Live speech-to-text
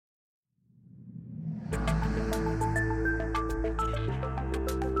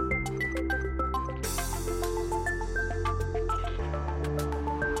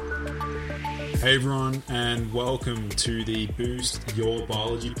Hey everyone, and welcome to the Boost Your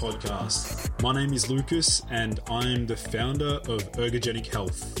Biology podcast. My name is Lucas, and I'm the founder of Ergogenic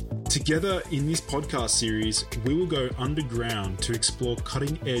Health. Together in this podcast series, we will go underground to explore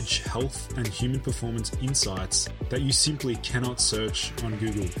cutting-edge health and human performance insights that you simply cannot search on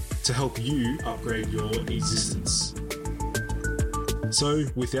Google to help you upgrade your existence. So,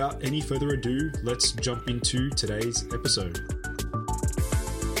 without any further ado, let's jump into today's episode.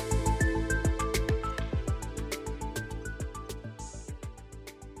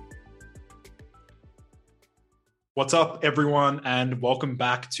 What's up, everyone, and welcome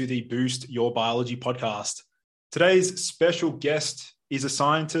back to the Boost Your Biology podcast. Today's special guest is a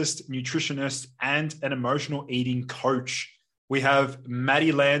scientist, nutritionist, and an emotional eating coach. We have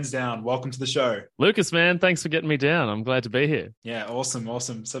Matty Landsdown. Welcome to the show. Lucas, man, thanks for getting me down. I'm glad to be here. Yeah,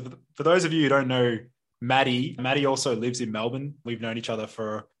 awesome. So for those of you who don't know Matty also lives in Melbourne. We've known each other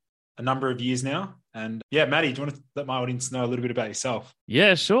for a number of years now. And yeah, Matty, do you want to let my audience know a little bit about yourself?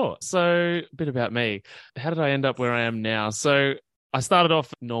 Yeah, sure. So a bit about me. How did I end up where I am now? So I started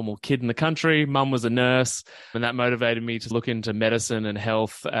off a normal kid in the country. Mum was a nurse, and that motivated me to look into medicine and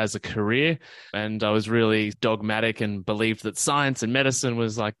health as a career. And I was really dogmatic and believed that science and medicine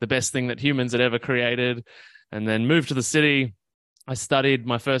was like the best thing that humans had ever created. And then moved to the city. I studied,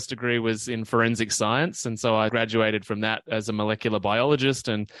 my first degree was in forensic science. And so I graduated from that as a molecular biologist.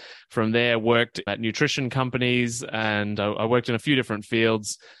 And from there worked at nutrition companies. And I worked in a few different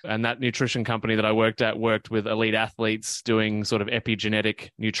fields. And that nutrition company that I worked at worked with elite athletes doing sort of epigenetic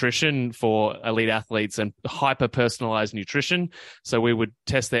nutrition for elite athletes and hyper-personalized nutrition. So we would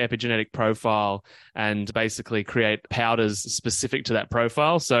test their epigenetic profile and basically create powders specific to that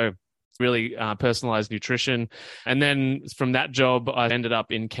profile. So really personalized nutrition. And then from that job, I ended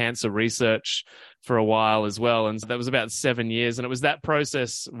up in cancer research for a while as well. And that was about 7 years. And it was that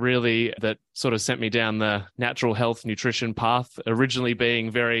process really that sort of sent me down the natural health nutrition path, originally being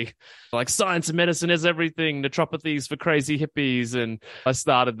very like science and medicine is everything, naturopathies for crazy hippies. And I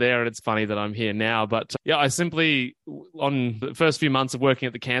started there, and it's funny that I'm here now. But yeah, I simply, on the first few months of working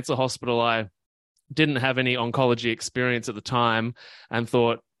at the cancer hospital, I didn't have any oncology experience at the time and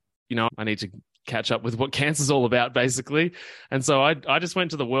thought, I need to catch up with what cancer's all about, basically. And so I just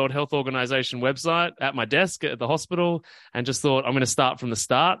went to the World Health Organization website at my desk at the hospital and just thought, I'm going to start from the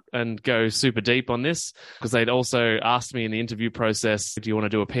start and go super deep on this, because they'd also asked me in the interview process, do you want to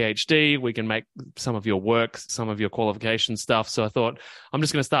do a PhD? We can make some of your work, some of your qualification stuff. So I thought, I'm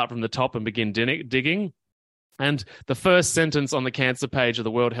just going to start from the top and begin digging. And the first sentence on the cancer page of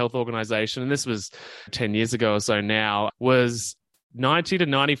the World Health Organization, and this was 10 years ago or so now, was 90 to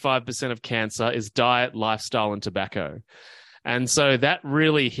 95% of cancer is diet, lifestyle, and tobacco. And so that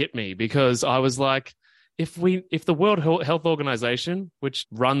really hit me, because I was like, if the World Health Organization, which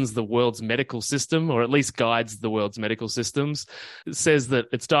runs the world's medical system, or at least guides the world's medical systems, says that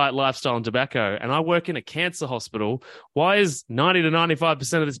it's diet, lifestyle, and tobacco, and I work in a cancer hospital, why is 90 to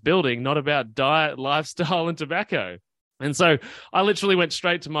 95% of this building not about diet, lifestyle, and tobacco? And so I literally went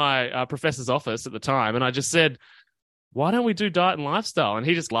straight to my professor's office at the time, and I just said, why don't we do diet and lifestyle? And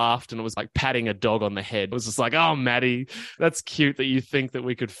he just laughed, and it was like patting a dog on the head. It was just like, oh, Matty, that's cute that you think that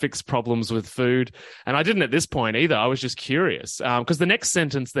we could fix problems with food. And I didn't at this point either. I was just curious, because the next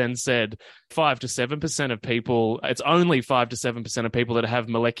sentence then said 5 to 7% of people, it's only 5 to 7% of people that have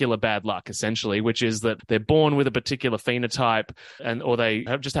molecular bad luck, essentially, which is that they're born with a particular phenotype or they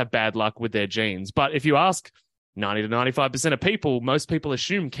just have bad luck with their genes. But if you ask 90 to 95% of people, most people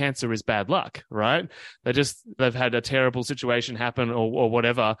assume cancer is bad luck, right? They've had a terrible situation happen or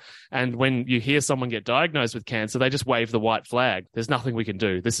whatever. And when you hear someone get diagnosed with cancer, they just wave the white flag. There's nothing we can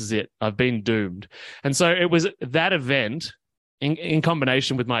do. This is it. I've been doomed. And so it was that event in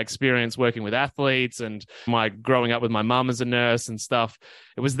combination with my experience working with athletes and my growing up with my mum as a nurse and stuff,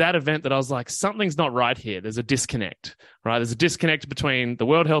 it was that event that I was like, something's not right here. There's a disconnect, right? There's a disconnect between the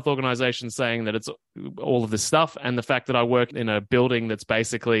World Health Organization saying that it's all of this stuff and the fact that I work in a building that's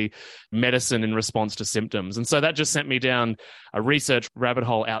basically medicine in response to symptoms. And so that just sent me down a research rabbit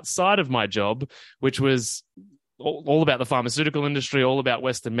hole outside of my job, which was all about the pharmaceutical industry, all about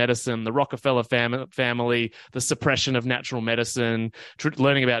Western medicine, the Rockefeller family, the suppression of natural medicine,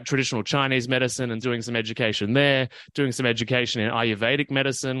 learning about traditional Chinese medicine and doing some education there, doing some education in Ayurvedic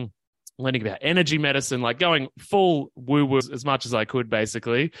medicine, learning about energy medicine, like going full woo-woo as much as I could,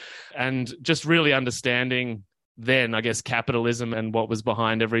 basically, and just really understanding then, I guess, capitalism and what was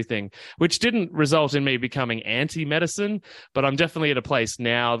behind everything, which didn't result in me becoming anti-medicine, but I'm definitely at a place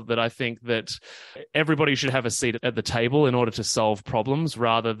now that I think that everybody should have a seat at the table in order to solve problems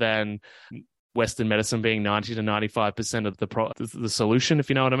rather than Western medicine being 90 to 95% of the solution, if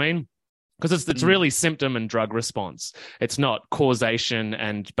you know what I mean. Because it's really symptom and drug response. It's not causation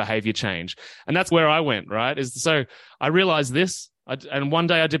and behavior change. And that's where I went, right? So I realized this. And one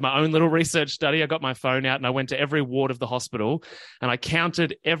day I did my own little research study. I got my phone out and I went to every ward of the hospital and I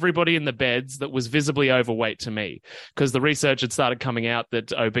counted everybody in the beds that was visibly overweight to me, because the research had started coming out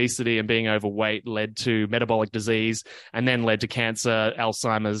that obesity and being overweight led to metabolic disease and then led to cancer,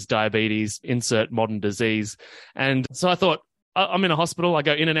 Alzheimer's, diabetes, insert modern disease. And so I thought, I'm in a hospital. I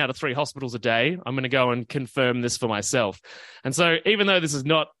go in and out of 3 hospitals a day. I'm going to go and confirm this for myself. And so even though this is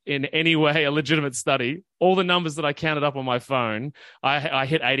not in any way a legitimate study, all the numbers that I counted up on my phone, I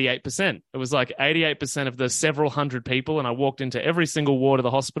hit 88%. It was like 88% of the several hundred people. And I walked into every single ward of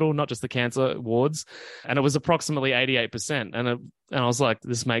the hospital, not just the cancer wards. And it was approximately 88%. And I was like,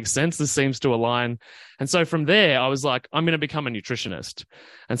 this makes sense. This seems to align. And so from there, I was like, I'm going to become a nutritionist.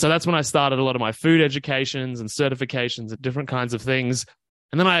 And so that's when I started a lot of my food educations and certifications and different kinds of things.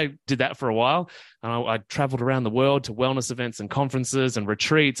 And then I did that for a while. And I traveled around the world to wellness events and conferences and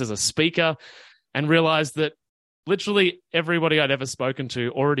retreats as a speaker, and realized that literally everybody I'd ever spoken to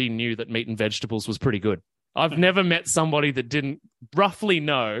already knew that meat and vegetables was pretty good. I've never met somebody that didn't roughly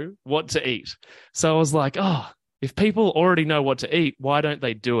know what to eat. So I was like, if people already know what to eat, why don't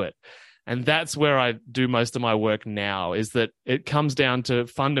they do it? And that's where I do most of my work now, is that it comes down to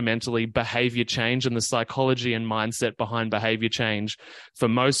fundamentally behavior change and the psychology and mindset behind behavior change for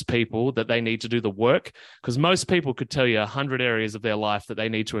most people, that they need to do the work. Because most people could tell you 100 areas of their life that they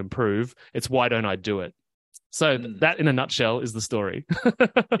need to improve. It's why don't I do it? So that in a nutshell is the story.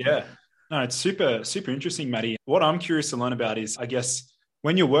 Yeah. No, it's super, super interesting, Matty. What I'm curious to learn about is, I guess,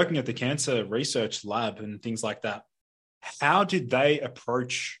 when you're working at the cancer research lab and things like that, how did they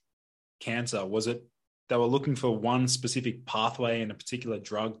approach cancer? Was it they were looking for one specific pathway and a particular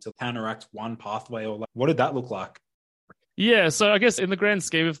drug to counteract one pathway, or what did that look like? Yeah, so I guess in the grand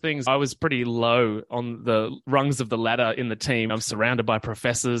scheme of things, I was pretty low on the rungs of the ladder in the team. I'm surrounded by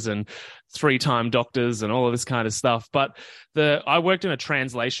professors and 3-time doctors and all of this kind of stuff. But I worked in a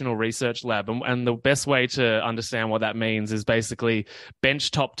translational research lab, and the best way to understand what that means is basically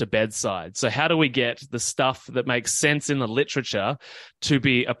benchtop to bedside. So how do we get the stuff that makes sense in the literature to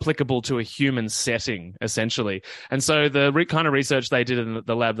be applicable to a human setting, essentially? And so the kind of research they did in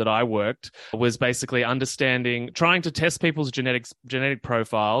the lab that I worked was basically trying to test people's genetic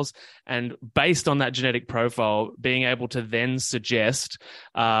profiles, and based on that genetic profile, being able to then suggest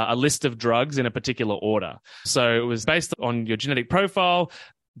a list of drugs in a particular order. So it was based on your genetic profile.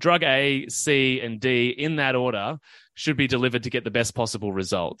 Drug A, C, and D in that order should be delivered to get the best possible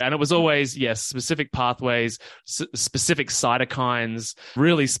result. And it was always, yes, specific pathways, specific cytokines,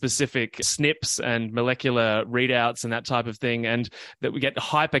 really specific SNPs and molecular readouts and that type of thing. And that we get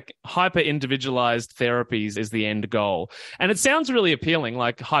hyper individualized therapies is the end goal. And it sounds really appealing,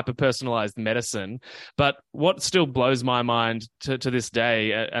 like hyper personalized medicine. But what still blows my mind to this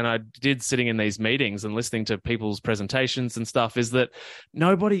day, and I did sitting in these meetings and listening to people's presentations and stuff, is that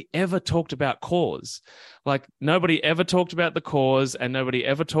nobody ever talked about cause. Like nobody ever talked about the cause, and nobody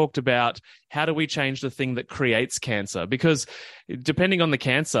ever talked about how do we change the thing that creates cancer? Because depending on the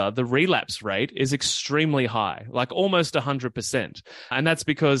cancer, the relapse rate is extremely high, like almost 100%. And that's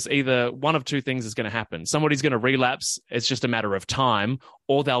because either one of two things is going to happen. Somebody's going to relapse. It's just a matter of time,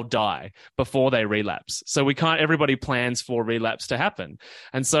 or they'll die before they relapse. So everybody plans for relapse to happen.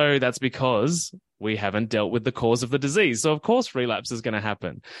 And so that's because we haven't dealt with the cause of the disease. So of course relapse is going to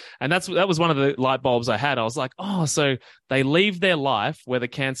happen. And that was one of the light bulbs I had. I was like, so they leave their life where the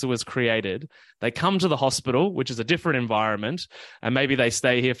cancer was created. They come to the hospital, which is a different environment. And maybe they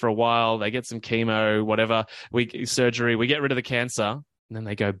stay here for a while. They get some chemo, whatever, surgery, we get rid of the cancer. And then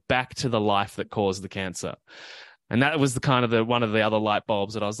they go back to the life that caused the cancer. And that was one of the other light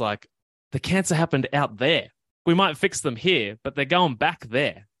bulbs that I was like, the cancer happened out there. We might fix them here, but they're going back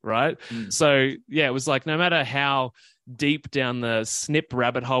there. Right. So, yeah, it was like no matter how deep down the SNP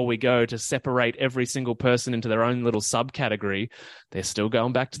rabbit hole we go to separate every single person into their own little subcategory, they're still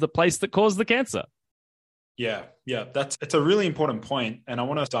going back to the place that caused the cancer. Yeah. It's a really important point. And I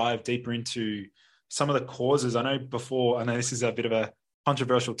want to dive deeper into some of the causes. I know this is a bit of a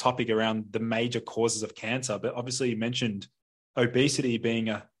controversial topic around the major causes of cancer, but obviously you mentioned obesity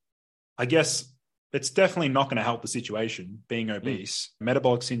being I guess, it's definitely not going to help the situation, being obese,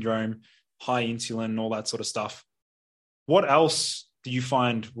 metabolic syndrome, high insulin, all that sort of stuff. What else do you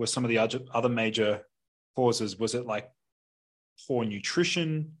find were some of the other major causes? Was it like poor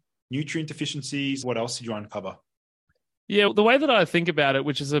nutrition, nutrient deficiencies? What else did you uncover? Yeah, the way that I think about it,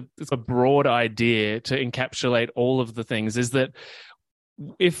 which is a broad idea to encapsulate all of the things, is that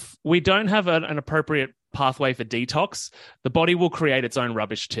if we don't have an appropriate pathway for detox, the body will create its own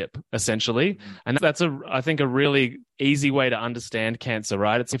rubbish tip, essentially. And that's, I think, a really easy way to understand cancer,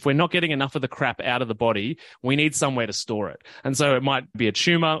 right? It's if we're not getting enough of the crap out of the body, we need somewhere to store it. And so it might be a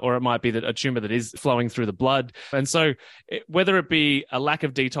tumor, or it might be that a tumor that is flowing through the blood. And so whether it be a lack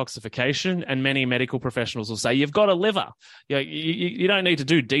of detoxification, and many medical professionals will say, you've got a liver, you don't need to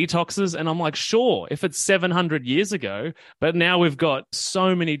do detoxes. And I'm like, sure, if it's 700 years ago, but now we've got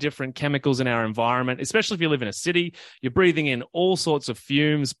so many different chemicals in our environment, especially if you live in a city, you're breathing in all sorts of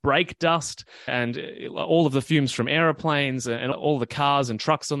fumes, brake dust, and all of the fumes from aeroplanes and all the cars and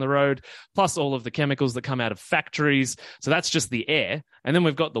trucks on the road, plus all of the chemicals that come out of factories. So that's just the air. And then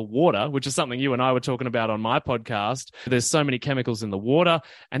we've got the water, which is something you and I were talking about on my podcast. There's so many chemicals in the water,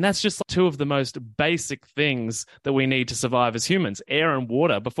 and that's just two of the most basic things that we need to survive as humans, air and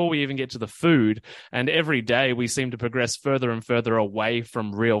water, before we even get to the food. And every day we seem to progress further and further away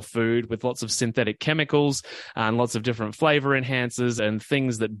from real food, with lots of synthetic chemicals and lots of different flavor enhancers and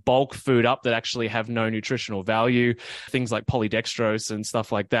things that bulk food up that actually have no nutritional value, things like polydextrose and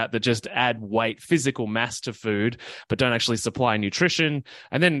stuff like that, that just add weight, physical mass to food, but don't actually supply nutrition.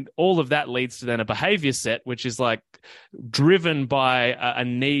 And then all of that leads to then a behavior set, which is like driven by a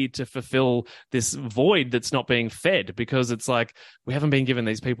need to fulfill this void that's not being fed, because it's like we haven't been given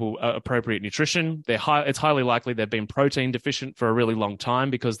these people appropriate nutrition. It's highly likely they've been protein deficient for a really long time,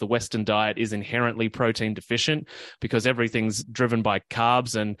 because the Western diet is inherently protein deficient, because everything's driven by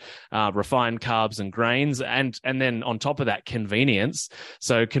carbs and refined carbs and grains. And then on top of that, convenience.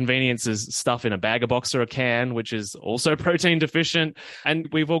 So convenience is stuff in a bag, a box, or a can, which is also protein deficient. And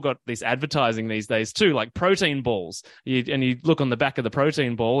we've all got this advertising these days too, like protein balls. And you look on the back of the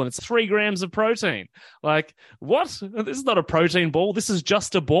protein ball and it's 3 grams of protein. Like, what? This is not a protein ball. This is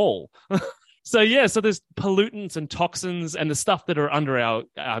just a ball. So there's pollutants and toxins and the stuff that are under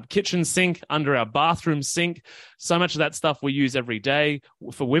our kitchen sink, under our bathroom sink. So much of that stuff we use every day.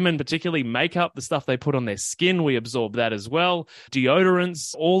 For women, particularly makeup, the stuff they put on their skin, we absorb that as well.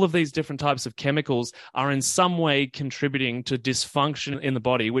 Deodorants, all of these different types of chemicals are in some way contributing to dysfunction in the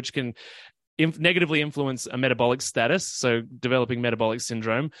body, which can negatively influence a metabolic status, so developing metabolic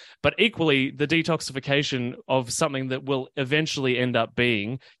syndrome, but equally the detoxification of something that will eventually end up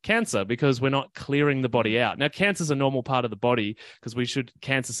being cancer, because we're not clearing the body out. Now, cancer is a normal part of the body, because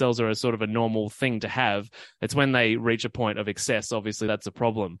cancer cells are a sort of a normal thing to have. It's when they reach a point of excess, obviously that's a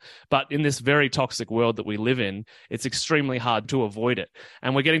problem. But in this very toxic world that we live in, it's extremely hard to avoid it.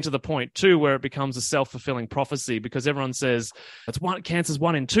 And we're getting to the point too where it becomes a self-fulfilling prophecy, because everyone says cancer's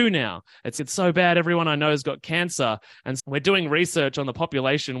 1 in 2 now. It's so bad, everyone I know has got cancer. And we're doing research on the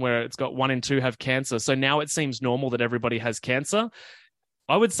population where it's got 1 in 2 have cancer. So now it seems normal that everybody has cancer.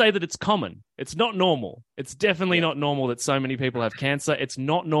 I would say that it's common. It's not normal. It's definitely not normal that so many people have cancer. It's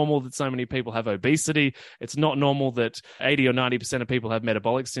not normal that so many people have obesity. It's not normal that 80 or 90% of people have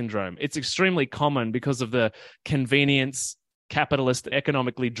metabolic syndrome. It's extremely common because of the convenience, capitalist,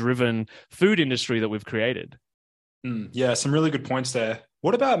 economically driven food industry that we've created. Yeah, some really good points there.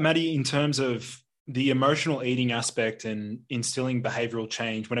 What about, Matty, in terms of the emotional eating aspect and instilling behavioral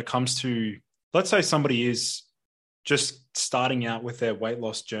change when it comes to, let's say somebody is just starting out with their weight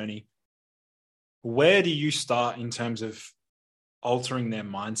loss journey? Where do you start in terms of altering their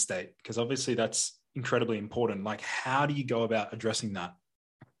mind state? Because obviously that's incredibly important. Like, how do you go about addressing that?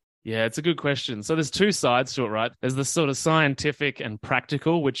 Yeah, it's a good question. So there's 2 sides to it, right? There's the sort of scientific and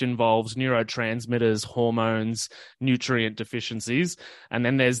practical, which involves neurotransmitters, hormones, nutrient deficiencies. And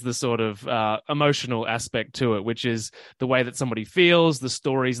then there's the sort of emotional aspect to it, which is the way that somebody feels, the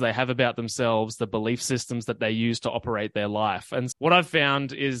stories they have about themselves, the belief systems that they use to operate their life. And what I've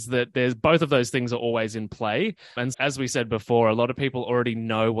found is that there's both of those things are always in play. And as we said before, a lot of people already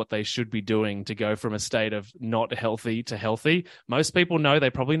know what they should be doing to go from a state of not healthy to healthy. Most people know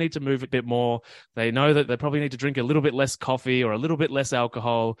they probably need to move a bit more. They know that they probably need to drink a little bit less coffee or a little bit less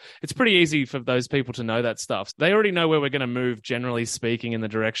alcohol. It's pretty easy for those people to know that stuff. They already know where we're going to move, generally speaking, in the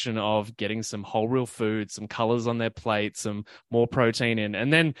direction of getting some whole real food, some colors on their plate, some more protein in.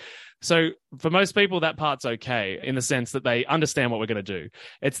 And then so for most people, that part's okay in the sense that they understand what we're going to do.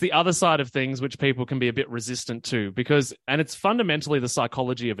 It's the other side of things which people can be a bit resistant to, and it's fundamentally the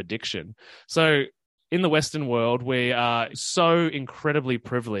psychology of addiction. So in the Western world, we are so incredibly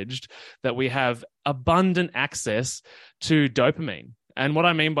privileged that we have abundant access to dopamine. And what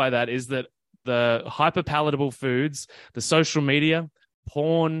I mean by that is that the hyper-palatable foods, the social media,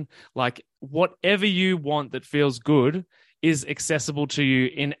 porn, like whatever you want that feels good is accessible to you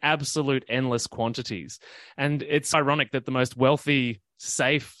in absolute endless quantities. And it's ironic that the most wealthy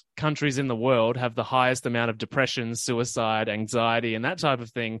safe countries in the world have the highest amount of depression, suicide, anxiety, and that type of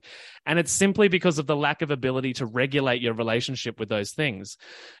thing. And it's simply because of the lack of ability to regulate your relationship with those things.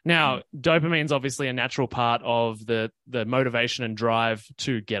 Now, dopamine is obviously a natural part of the motivation and drive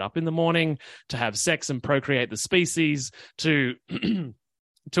to get up in the morning, to have sex and procreate the species, to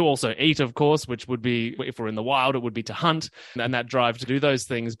to also eat, of course, which would be, if we're in the wild, it would be to hunt, and that drive to do those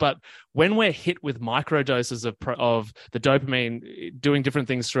things. But when we're hit with microdoses of the dopamine doing different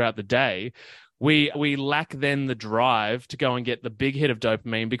things throughout the day, we lack then the drive to go and get the big hit of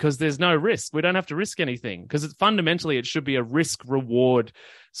dopamine because there's no risk. We don't have to risk anything because fundamentally it should be a risk-reward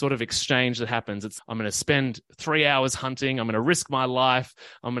sort of exchange that happens. I'm going to spend 3 hours hunting. I'm going to risk my life.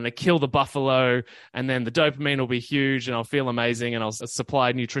 I'm going to kill the buffalo, and then the dopamine will be huge and I'll feel amazing and I'll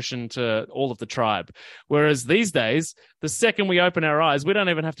supply nutrition to all of the tribe. Whereas these days, the second we open our eyes, we don't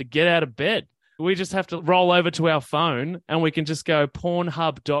even have to get out of bed. We just have to roll over to our phone and we can just go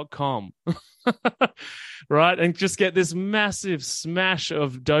pornhub.com. Right? And just get this massive smash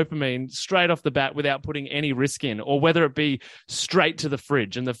of dopamine straight off the bat without putting any risk in, or whether it be straight to the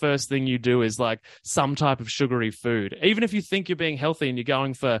fridge. And the first thing you do is like some type of sugary food. Even if you think you're being healthy and you're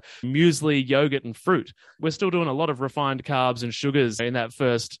going for muesli, yogurt, and fruit, we're still doing a lot of refined carbs and sugars in that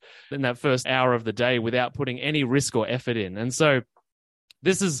first hour of the day without putting any risk or effort in. And so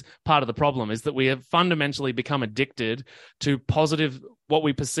this is part of the problem, is that we have fundamentally become addicted to what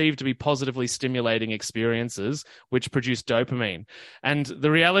we perceive to be positively stimulating experiences, which produce dopamine. And the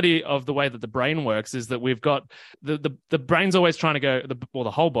reality of the way that the brain works is that we've got the brain's always trying to go,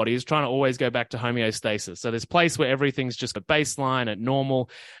 the whole body is trying to always go back to homeostasis. So this place where everything's just at baseline, at normal.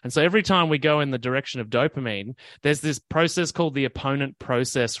 And so every time we go in the direction of dopamine, there's this process called the opponent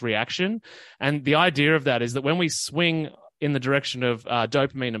process reaction. And the idea of that is that when we swing in the direction of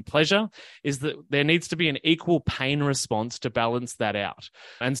dopamine and pleasure, is that there needs to be an equal pain response to balance that out.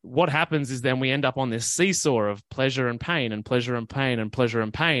 And what happens is then we end up on this seesaw of pleasure and pain and pleasure and pain and pleasure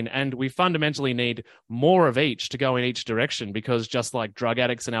and pain. And we fundamentally need more of each to go in each direction, because just like drug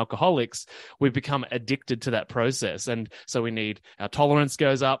addicts and alcoholics, we've become addicted to that process. And so our tolerance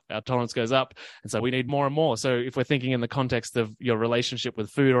goes up. And so we need more and more. So if we're thinking in the context of your relationship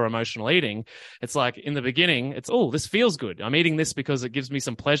with food or emotional eating, it's like in the beginning, this feels good. I'm eating this because it gives me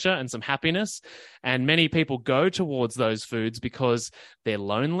some pleasure and some happiness. And many people go towards those foods because they're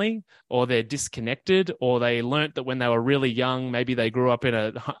lonely or they're disconnected, or they learnt that when they were really young, maybe they grew up in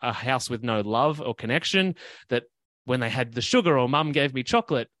a house with no love or connection, that when they had the sugar or mum gave me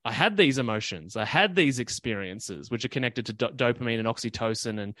chocolate, I had these emotions, I had these experiences, which are connected to dopamine and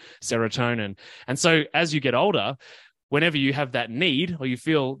oxytocin and serotonin. And so as you get older, whenever you have that need or you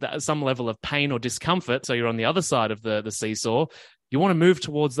feel that some level of pain or discomfort, so you're on the other side of the seesaw, you want to move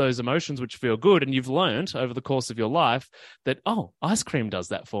towards those emotions which feel good. And you've learned over the course of your life that, ice cream does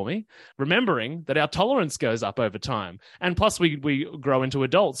that for me, remembering that our tolerance goes up over time. And plus we grow into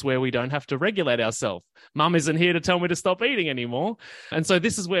adults where we don't have to regulate ourselves. Mum isn't here to tell me to stop eating anymore. And so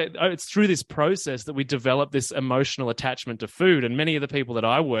this is where it's through this process that we develop this emotional attachment to food. And many of the people that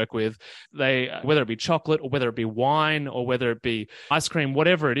I work with, whether it be chocolate or whether it be wine or whether it be ice cream,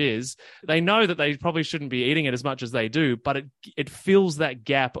 whatever it is, they know that they probably shouldn't be eating it as much as they do, but it fills that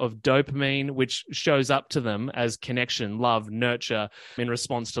gap of dopamine, which shows up to them as connection, love, nurture, in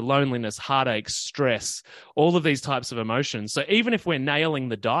response to loneliness, heartache, stress, all of these types of emotions. So even if we're nailing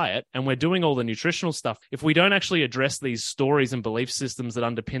the diet and we're doing all the nutritional stuff, if we don't actually address these stories and belief systems that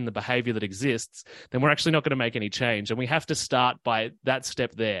underpin the behavior that exists, then we're actually not going to make any change. And we have to start by that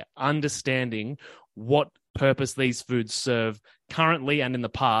step there, understanding what purpose these foods serve currently and in the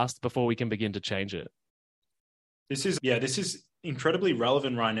past before we can begin to change it. This is incredibly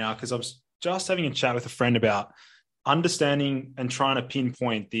relevant right now, because I was just having a chat with a friend about understanding and trying to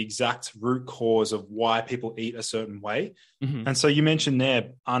pinpoint the exact root cause of why people eat a certain way. Mm-hmm. And so you mentioned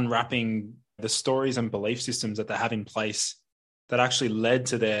there unwrapping the stories and belief systems that they have in place that actually led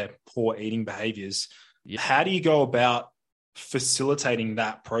to their poor eating behaviors. Yeah. How do you go about facilitating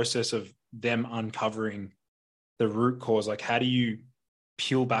that process of them uncovering the root cause? Like, how do you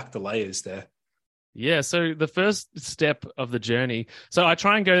peel back the layers there? Yeah, so the first step of the journey, so I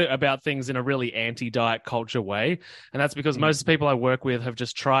try and go about things in a really anti-diet culture way, and that's because most people I work with have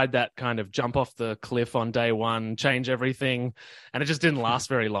just tried that kind of jump off the cliff on day one, change everything, and it just didn't last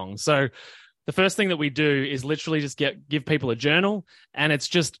very long. So the first thing that we do is literally just give people a journal, and it's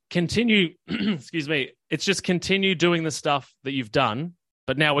just continue, it's just continue doing the stuff that you've done,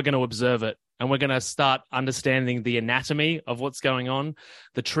 but now we're going to observe it. and we're going to start understanding the anatomy of what's going on,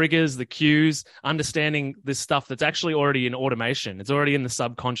 the triggers, the cues, understanding this stuff that's actually already in automation. It's already in the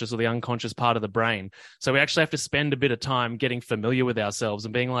subconscious or the unconscious part of the brain. So we actually have to spend a bit of time getting familiar with ourselves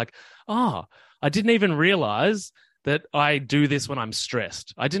and being like, oh, I didn't even realize that I do this when I'm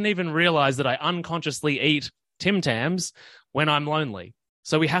stressed. I didn't even realize that I unconsciously eat Tim Tams when I'm lonely.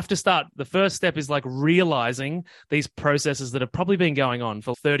 So we have to start. The first step is like realizing these processes that have probably been going on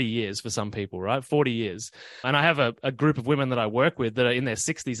for 30 years for some people, right? 40 years. And I have a group of women that I work with that are in their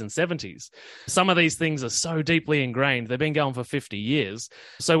 60s and 70s. Some of these things are so deeply ingrained. They've been going for 50 years.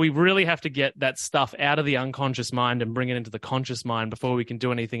 So we really have to get that stuff out of the unconscious mind and bring it into the conscious mind before we can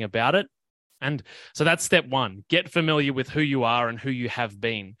do anything about it. And so that's step one. Get familiar with who you are and who you have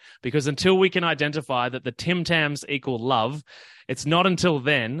been. Because until we can identify that the Tim Tams equal love, it's not until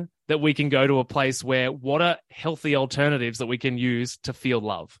then that we can go to a place where what are healthy alternatives that we can use to feel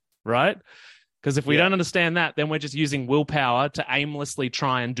love, right? Because if we don't understand that, then we're just using willpower to aimlessly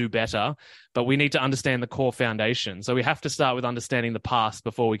try and do better. But we need to understand the core foundation. So we have to start with understanding the past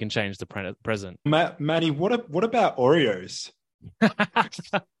before we can change the present. Matty, what about Oreos?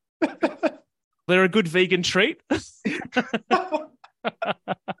 They're a good vegan treat.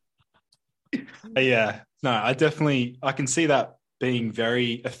 Yeah, no, I can see that being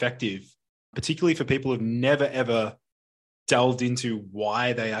very effective, particularly for people who've never ever delved into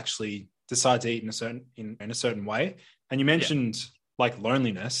why they actually decide to eat in a certain way. And you mentioned like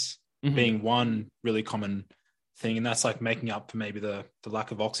loneliness being one really common thing, and that's like making up for maybe the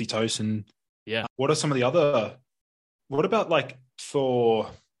lack of oxytocin. Yeah. What are some of the other? What about like for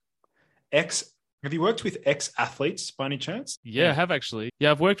have you worked with ex-athletes by any chance? Yeah, I have actually.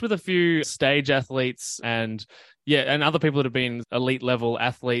 Yeah, I've worked with a few stage athletes and other people that have been elite level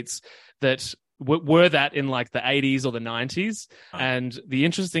athletes that were that in like the 80s or the 90s. And the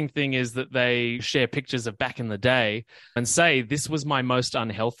interesting thing is that they share pictures of back in the day and say, this was my most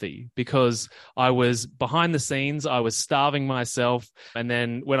unhealthy because I was behind the scenes, I was starving myself. And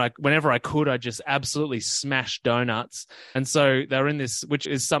then whenever I could, I just absolutely smashed donuts. And so they're in this, which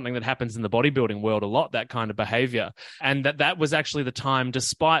is something that happens in the bodybuilding world a lot, that kind of behavior. And that was actually the time,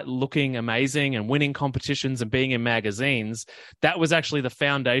 despite looking amazing and winning competitions and being in magazines, that was actually the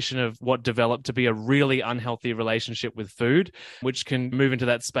foundation of what developed to be a really unhealthy relationship with food, which can move into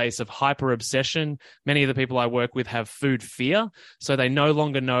that space of hyper obsession. Many of the people I work with have food fear. So they no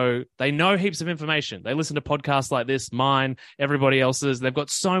longer know, they know heaps of information. They listen to podcasts like this, mine, everybody else's. They've got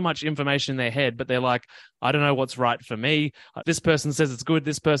so much information in their head, but they're like, I don't know what's right for me. This person says it's good.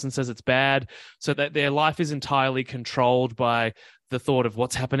 This person says it's bad. So that their life is entirely controlled by the thought of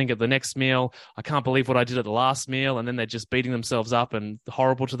what's happening at the next meal. I can't believe what I did at the last meal. And then they're just beating themselves up and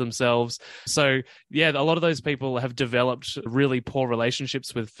horrible to themselves. So yeah, a lot of those people have developed really poor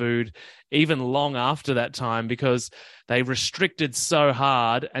relationships with food, even long after that time, because they restricted so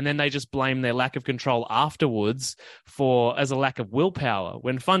hard and then they just blame their lack of control afterwards as a lack of willpower,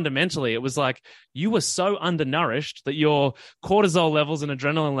 when fundamentally it was like you were so undernourished that your cortisol levels and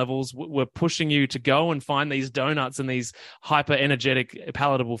adrenaline levels were pushing you to go and find these donuts and these hyper energetic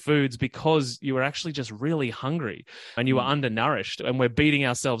palatable foods because you were actually just really hungry and you were undernourished. And we're beating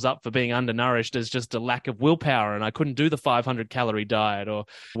ourselves up for being undernourished as just a lack of willpower, and I couldn't do the 500 calorie diet or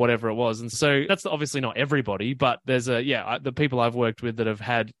whatever it was. And so that's obviously not everybody, but there's the people I've worked with that have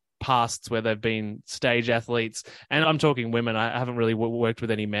had pasts where they've been stage athletes, and I'm talking women. I haven't really worked with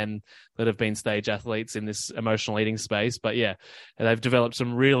any men that have been stage athletes in this emotional eating space, but yeah, they've developed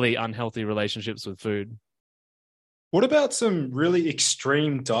some really unhealthy relationships with food. What about some really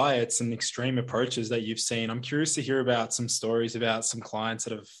extreme diets and extreme approaches that you've seen? I'm curious to hear about some stories about some clients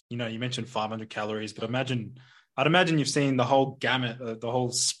that have, you mentioned 500 calories, but I'd imagine you've seen the whole gamut, the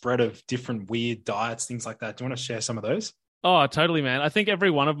whole spread of different weird diets, things like that. Do you want to share some of those? Oh, totally, man. I think every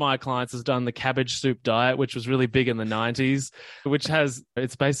one of my clients has done the cabbage soup diet, which was really big in the 90s,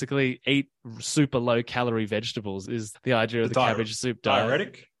 it's basically eat super low calorie vegetables is the idea of the cabbage soup diet.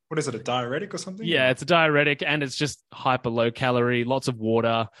 Diuretic? What is it, a diuretic or something? Yeah, it's a diuretic and it's just hyper low calorie, lots of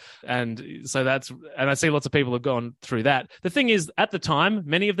water. And I see lots of people have gone through that. The thing is, at the time,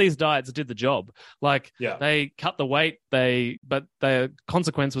 many of these diets did the job. They cut the weight, but the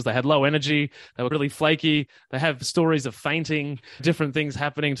consequence was they had low energy, they were really flaky, they have stories of fainting, different things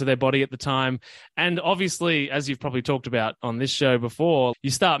happening to their body at the time. And obviously, as you've probably talked about on this show before,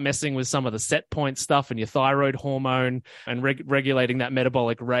 you start messing with some of the set point stuff and your thyroid hormone and regulating that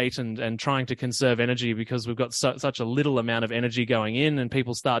metabolic rate. rate and trying to conserve energy because we've got such a little amount of energy going in, and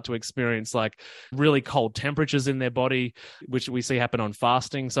people start to experience like really cold temperatures in their body, which we see happen on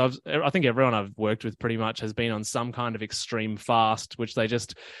fasting. So I think everyone I've worked with pretty much has been on some kind of extreme fast, which they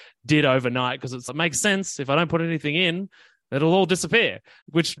just did overnight because it makes sense. If I don't put anything in, it'll all disappear,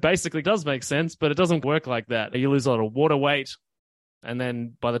 which basically does make sense, but it doesn't work like that. You lose a lot of water weight. And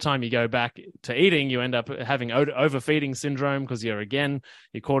then by the time you go back to eating, you end up having overfeeding syndrome because your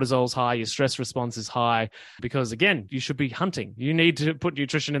cortisol's high, your stress response is high because, again, you should be hunting. You need to put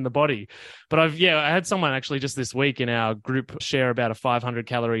nutrition in the body. But I had someone actually just this week in our group share about a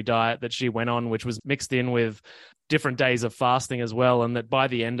 500-calorie diet that she went on, which was mixed in with different days of fasting as well. And that by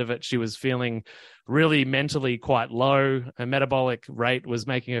the end of it, she was feeling really mentally quite low. Her metabolic rate was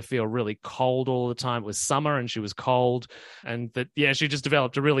making her feel really cold all the time. It was summer and she was cold. And that, she just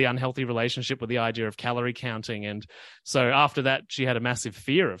developed a really unhealthy relationship with the idea of calorie counting. And so after that, she had a massive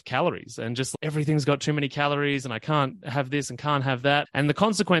fear of calories and just everything's got too many calories and I can't have this and can't have that. And the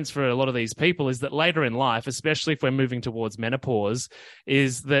consequence for a lot of these people is that later in life, especially if we're moving towards menopause,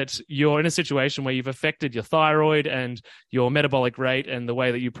 is that you're in a situation where you've affected your thyroid and your metabolic rate and the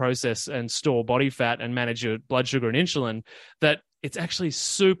way that you process and store body fat and manage your blood sugar and insulin, that it's actually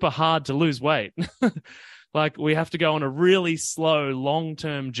super hard to lose weight. Like we have to go on a really slow,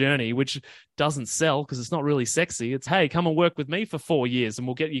 long-term journey, which doesn't sell because it's not really sexy. It's, hey, come and work with me for 4 years and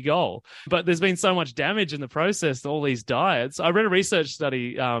we'll get your goal. But there's been so much damage in the process to all these diets. I read a research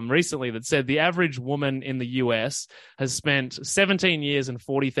study recently that said the average woman in the US has spent 17 years and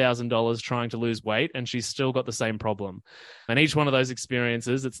 $40,000 trying to lose weight, and she's still got the same problem. And each one of those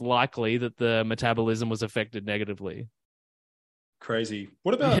experiences, it's likely that the metabolism was affected negatively. Crazy.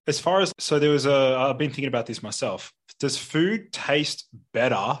 What about as far as, so there was I've been thinking about this myself. Does food taste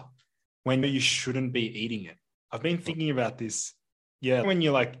better when you shouldn't be eating it? I've been thinking about this. Yeah. When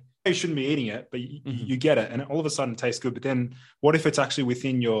you're like, you shouldn't be eating it, but you get it and all of a sudden it tastes good. But then what if it's actually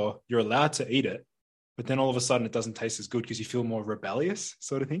within you're allowed to eat it, but then all of a sudden it doesn't taste as good because you feel more rebellious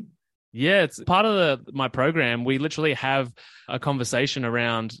sort of thing? Yeah, it's part of my program. We literally have a conversation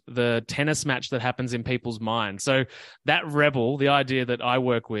around the tennis match that happens in people's minds. So that rebel, the idea that I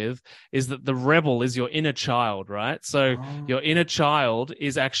work with is that the rebel is your inner child, right? So your inner child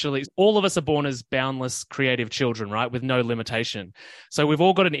is actually, all of us are born as boundless creative children, right? With no limitation. So we've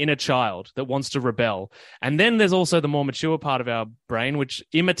all got an inner child that wants to rebel. And then there's also the more mature part of our brain, which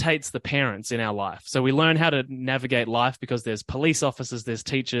imitates the parents in our life. So we learn how to navigate life because there's police officers, there's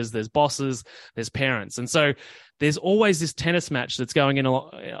teachers, there's bosses, there's parents. And so there's always this tennis match that's going in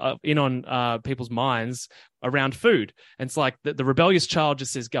on people's minds around food. And it's like the rebellious child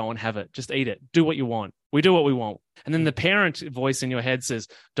just says, go and have it. Just eat it. Do what you want. We do what we want. And then the parent voice in your head says,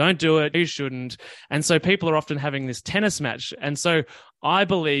 don't do it. You shouldn't. And so people are often having this tennis match. And so I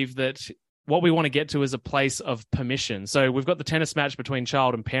believe that what we want to get to is a place of permission. So we've got the tennis match between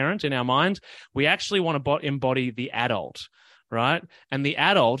child and parent in our mind. We actually want to embody the adult, right? And the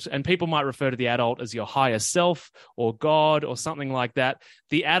adult, and people might refer to the adult as your higher self or God or something like that.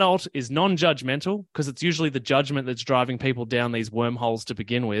 The adult is non-judgmental because it's usually the judgment that's driving people down these wormholes to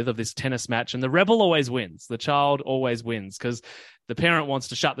begin with of this tennis match. And the rebel always wins. The child always wins because the parent wants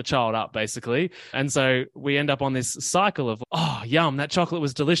to shut the child up, basically. And so we end up on this cycle of, oh, yum, that chocolate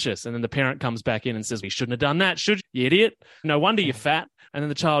was delicious. And then the parent comes back in and says, we shouldn't have done that, should you, idiot? No wonder you're fat. And then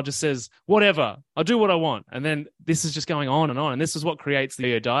the child just says, whatever, I'll do what I want. And then this is just going on and on. And this is what creates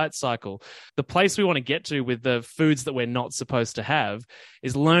the diet cycle. The place we want to get to with the foods that we're not supposed to have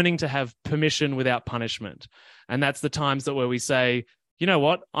is learning to have permission without punishment. And that's the times that where we say, you know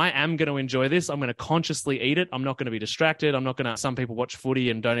what, I am going to enjoy this. I'm going to consciously eat it. I'm not going to be distracted. I'm not going to, some people watch footy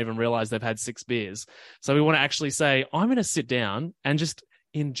and don't even realize they've had 6 beers. So we want to actually say, I'm going to sit down and just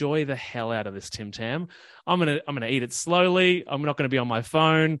enjoy the hell out of this Tim Tam. I'm gonna eat it slowly. I'm not going to be on my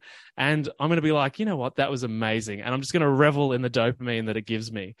phone, and I'm going to be like, you know what, that was amazing, and I'm just going to revel in the dopamine that it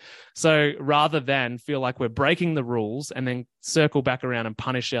gives me. So rather than feel like we're breaking the rules and then circle back around and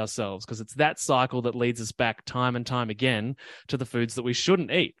punish ourselves, because it's that cycle that leads us back time and time again to the foods that we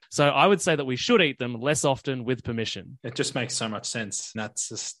shouldn't eat. So I would say that we should eat them less often with permission. It just makes so much sense. And that's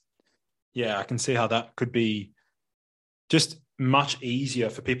just, yeah, I can see how that could be just much easier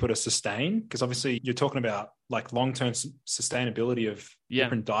for people to sustain, because obviously you're talking about like long-term sustainability of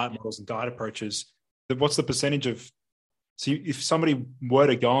different diet models and diet approaches. What's the percentage of, so if somebody were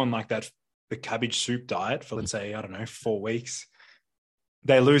to go on like that, the cabbage soup diet for, let's say, I don't know, 4 weeks,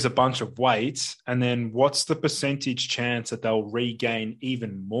 they lose a bunch of weight, and then what's the percentage chance that they'll regain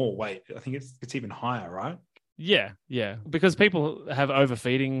even more weight? I think it's even higher, right? Yeah. Because people have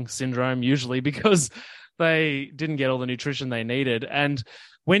overfeeding syndrome usually because they didn't get all the nutrition they needed. And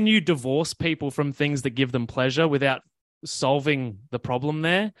when you divorce people from things that give them pleasure without solving the problem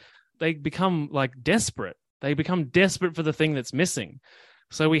there, they become like desperate. They become desperate for the thing that's missing.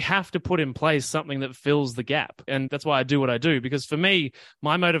 So we have to put in place something that fills the gap. And that's why I do what I do. Because for me,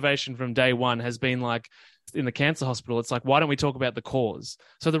 my motivation from day one has been like, in the cancer hospital, it's like, why don't we talk about the cause?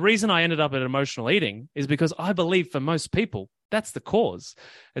 So the reason I ended up at emotional eating is because I believe for most people, that's the cause.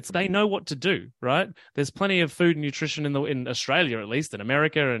 It's they know what to do, right? There's plenty of food and nutrition in Australia, at least in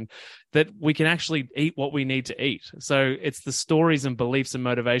America, and that we can actually eat what we need to eat. So it's the stories and beliefs and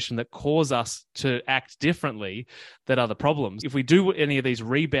motivation that cause us to act differently that are the problems. If we do any of these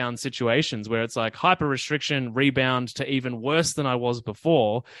rebound situations where it's like hyper restriction, rebound to even worse than I was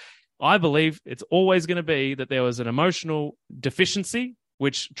before, I believe it's always going to be that there was an emotional deficiency,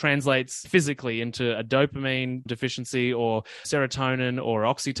 which translates physically into a dopamine deficiency or serotonin or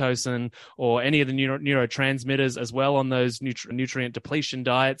oxytocin or any of the neurotransmitters as well on those nutrient depletion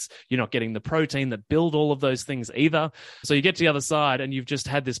diets. You're not getting the protein that build all of those things either. So you get to the other side and you've just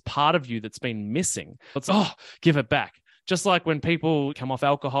had this part of you that's been missing. It's, give it back. Just like when people come off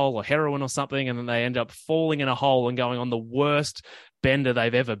alcohol or heroin or something and then they end up falling in a hole and going on the worst bender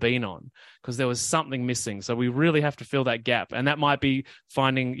they've ever been on because there was something missing. So we really have to fill that gap. And that might be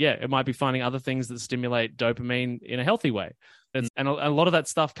finding other things that stimulate dopamine in a healthy way. And a lot of that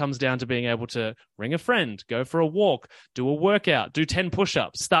stuff comes down to being able to ring a friend, go for a walk, do a workout, do 10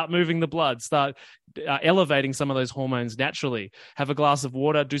 push-ups, start moving the blood, start elevating some of those hormones naturally, have a glass of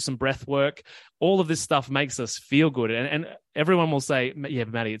water, do some breath work. All of this stuff makes us feel good. And everyone will say, yeah,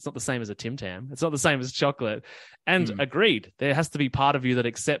 but Matty, it's not the same as a Tim Tam. It's not the same as chocolate. And agreed, there has to be part of you that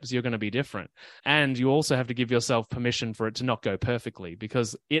accepts you're going to be different. And you also have to give yourself permission for it to not go perfectly,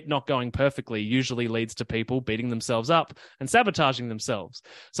 because it not going perfectly usually leads to people beating themselves up and sabotaging themselves.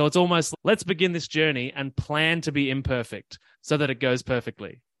 So it's almost, let's begin this journey and plan to be imperfect so that it goes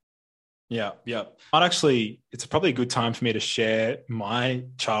perfectly. Yeah. It's probably a good time for me to share my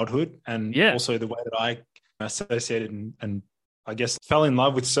childhood and also the way that I associated and I guess fell in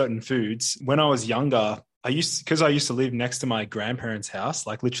love with certain foods. When I was younger, I used to live next to my grandparents' house,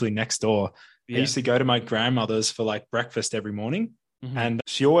 like literally next door. I used to go to my grandmother's for like breakfast every morning. Mm-hmm. And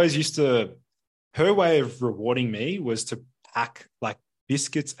she always her way of rewarding me was to pack like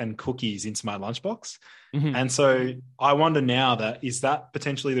biscuits and cookies into my lunchbox. Mm-hmm. And so I wonder now is that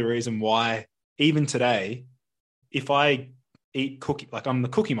potentially the reason why even today, if I eat like I'm the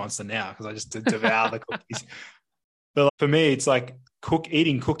cookie monster now because I just devour the cookies. But for me, it's like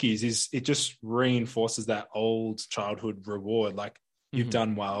eating cookies it just reinforces that old childhood reward. Like you've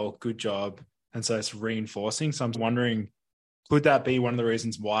done well, good job. And so it's reinforcing. So I'm wondering, could that be one of the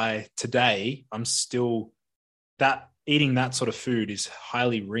reasons why today I'm still eating that sort of food is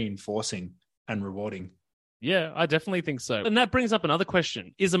highly reinforcing and rewarding? Yeah, I definitely think so. And that brings up another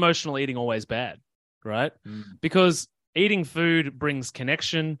question. Is emotional eating always bad? Right? Because eating food brings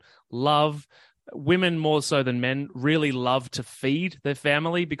connection, love. Women more so than men really love to feed their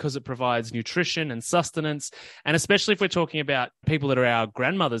family because it provides nutrition and sustenance. And especially if we're talking about people that are our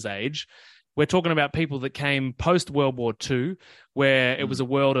grandmother's age, we're talking about people that came post-World War II, where it was a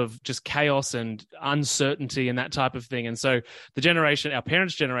world of just chaos and uncertainty and that type of thing. And so the generation, our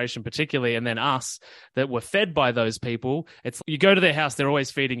parents' generation particularly, and then us that were fed by those people, it's you go to their house, they're always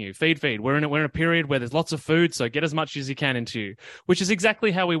feeding you. Feed. We're in a period where there's lots of food, so get as much as you can into you, which is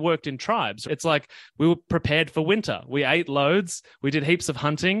exactly how we worked in tribes. It's like we were prepared for winter. We ate loads, we did heaps of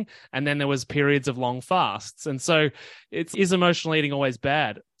hunting, and then there was periods of long fasts. And so is emotional eating always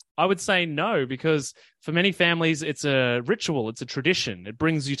bad? I would say no, because for many families, it's a ritual, it's a tradition. It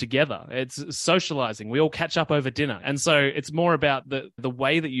brings you together. It's socializing. We all catch up over dinner. And so it's more about the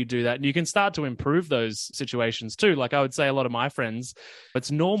way that you do that. And you can start to improve those situations too. Like I would say a lot of my friends, it's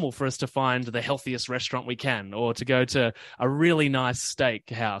normal for us to find the healthiest restaurant we can or to go to a really nice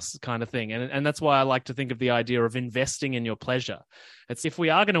steak house kind of thing. And that's why I like to think of the idea of investing in your pleasure. It's if we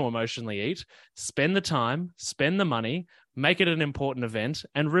are going to emotionally eat, spend the time, spend the money, make it an important event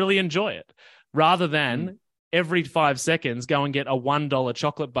and really enjoy it rather than every 5 seconds go and get a $1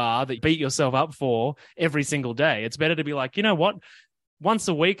 chocolate bar that you beat yourself up for every single day. It's better to be like, you know what? Once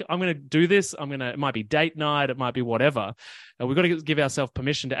a week, I'm going to do this. It might be date night. It might be whatever. We've got to give ourselves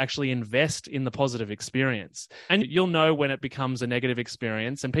permission to actually invest in the positive experience. And you'll know when it becomes a negative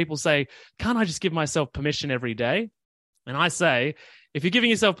experience. And people say, can't I just give myself permission every day? And I say, if you're giving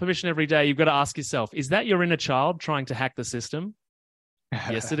yourself permission every day, you've got to ask yourself, is that your inner child trying to hack the system?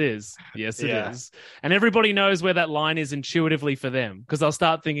 Yes, it is. Yes, it is. And everybody knows where that line is intuitively for them because they'll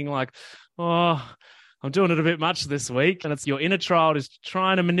start thinking like, oh, I'm doing it a bit much this week. And it's your inner child is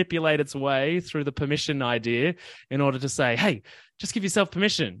trying to manipulate its way through the permission idea in order to say, hey, just give yourself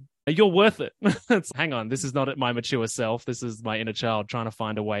permission. You're worth it. Hang on, this is not my mature self. This is my inner child trying to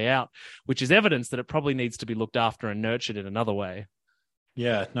find a way out, which is evidence that it probably needs to be looked after and nurtured in another way.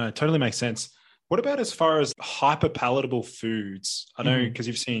 Yeah, no, it totally makes sense. What about as far as hyper palatable foods? I know because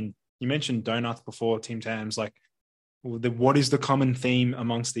you mentioned donuts before, Tim Tams. Like, what is the common theme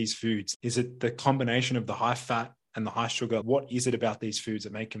amongst these foods? Is it the combination of the high fat and the high sugar? What is it about these foods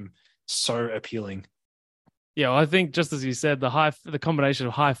that make them so appealing? Yeah, well, I think just as you said, the combination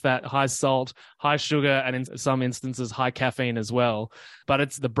of high fat, high salt, high sugar, and in some instances, high caffeine as well. But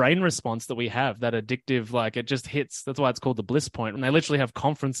it's the brain response that we have, that addictive, like it just hits. That's why it's called the bliss point. And they literally have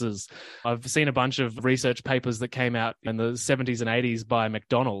conferences. I've seen a bunch of research papers that came out in the 70s and 80s by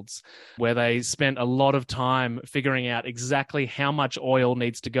McDonald's, where they spent a lot of time figuring out exactly how much oil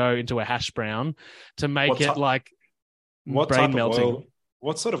needs to go into a hash brown to make brain melting.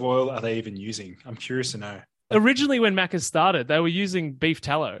 What sort of oil are they even using? I'm curious to know. Originally, when Macca's started, they were using beef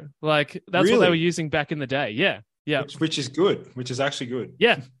tallow. Like, that's what they were using back in the day. Yeah. Yeah. Which is good, which is actually good.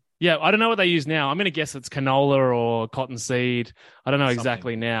 Yeah. Yeah. I don't know what they use now. I'm going to guess it's canola or cottonseed. I don't know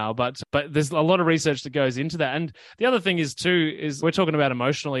exactly now, but there's a lot of research that goes into that. And the other thing is we're talking about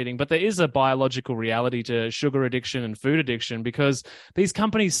emotional eating, but there is a biological reality to sugar addiction and food addiction, because these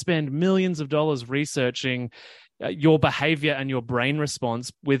companies spend millions of dollars researching your behavior and your brain response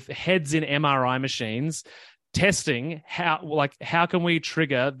with heads in MRI machines, testing how can we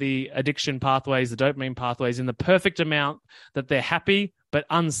trigger the addiction pathways, the dopamine pathways in the perfect amount that they're happy but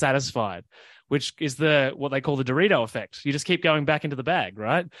unsatisfied, which is what they call the Dorito effect. You just keep going back into the bag,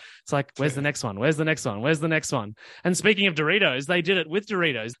 right? It's like, where's the next one? Where's the next one? Where's the next one? And speaking of Doritos, they did it with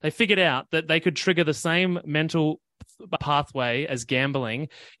Doritos. They figured out that they could trigger the same mental pathway as gambling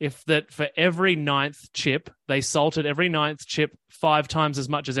if that for every 9th chip, they salted every 9th chip 5 times as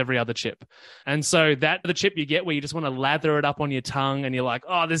much as every other chip. And so the chip you get where you just want to lather it up on your tongue and you're like,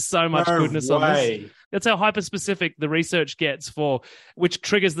 oh, there's so much goodness on this. That's how hyper-specific the research gets which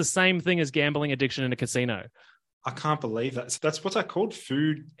triggers the same thing as gambling addiction in a casino. I can't believe that. So that's what's that called?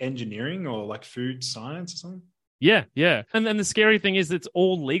 Food engineering or like food science or something? Yeah, yeah. And then the scary thing is it's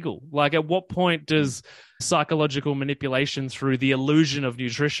all legal. Like, at what point does psychological manipulation through the illusion of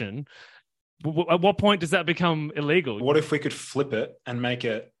nutrition, at what point does that become illegal? What if we could flip it and make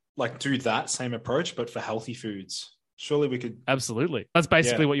it like do that same approach, but for healthy foods? Surely we could. Absolutely. That's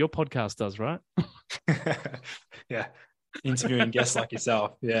basically what your podcast does, right? Yeah. Interviewing guests like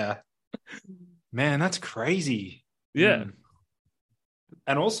yourself. Yeah. Man, that's crazy. Yeah.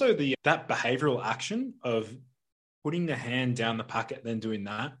 And also that behavioral action of putting the hand down the packet, then doing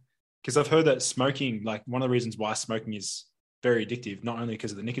that. Because I've heard that smoking, like one of the reasons why smoking is very addictive, not only because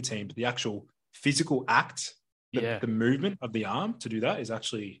of the nicotine, but the actual physical act, the movement of the arm to do that is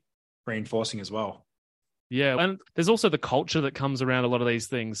actually reinforcing as well. Yeah. And there's also the culture that comes around a lot of these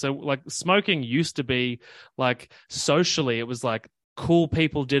things. So like smoking used to be like socially, it was like cool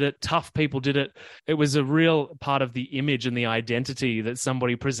people did it, tough people did it. It was a real part of the image and the identity that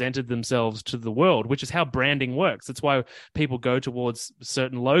somebody presented themselves to the world, which is how branding works. It's why people go towards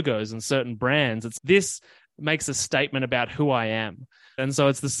certain logos and certain brands. This makes a statement about who I am. And so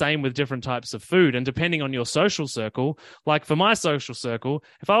it's the same with different types of food. And depending on your social circle, like for my social circle,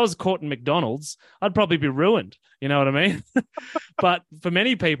 if I was caught in McDonald's, I'd probably be ruined. You know what I mean? But for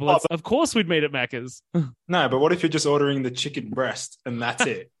many people, of course we'd meet at Macca's. No, but what if you're just ordering the chicken breast and that's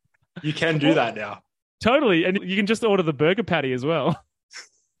it? You can do that now. Totally. And you can just order the burger patty as well.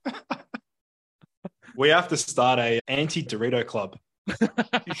 We have to start a anti-Dorito club.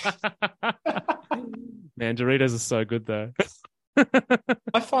 Man, Doritos are so good though.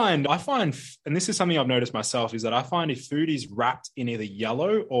 I find, and this is something I've noticed myself, is that I find if food is wrapped in either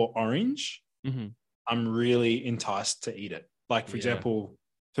yellow or orange, I'm really enticed to eat it. Like, for example,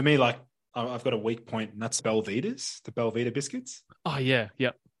 for me, like I've got a weak point, and that's Belvitas, the Belvita biscuits. Oh, yeah.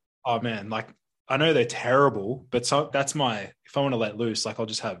 Yep. Oh, man. Like, I know they're terrible, but that's if I want to let loose, like I'll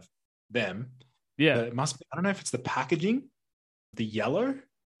just have them. Yeah. But it must be, I don't know if it's the packaging, the yellow.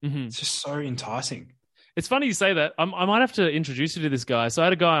 It's just so enticing. It's funny you say that. I might have to introduce you to this guy. So I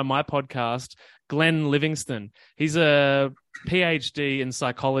had a guy on my podcast, Glenn Livingston. He's a PhD in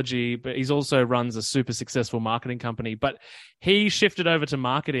psychology, but he's also runs a super successful marketing company. But he shifted over to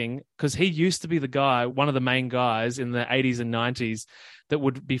marketing because he used to be one of the main guys in the 80s and 90s that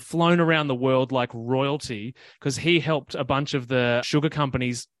would be flown around the world like royalty, because he helped a bunch of the sugar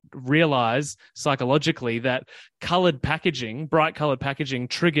companies realize psychologically that bright colored packaging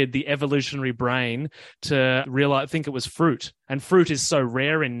triggered the evolutionary brain to think it was fruit. And fruit is so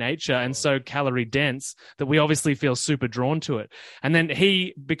rare in nature and so calorie dense that we obviously feel super drawn to it. And then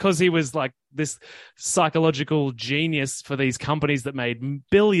because he was like this psychological genius for these companies that made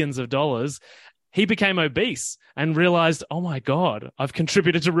billions of dollars, he became obese and realized, oh my God, I've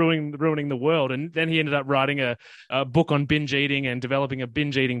contributed to ruining the world. And then he ended up writing a book on binge eating and developing a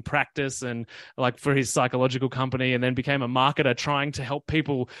binge eating practice and like for his psychological company, and then became a marketer trying to help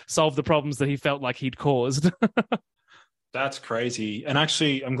people solve the problems that he felt like he'd caused. That's crazy. And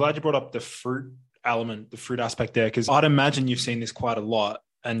actually, I'm glad you brought up the fruit element, the fruit aspect there, because I'd imagine you've seen this quite a lot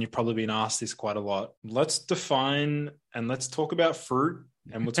and you've probably been asked this quite a lot. Let's define and let's talk about fruit,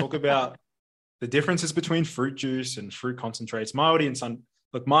 and we'll talk about the differences between fruit juice and fruit concentrates. My audience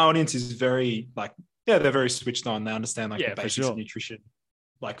is very they're very switched on. They understand the basics of nutrition.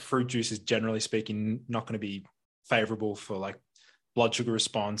 Like fruit juice is generally speaking not going to be favorable for like blood sugar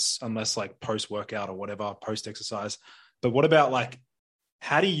response unless like post-workout or whatever, post-exercise. But what about like,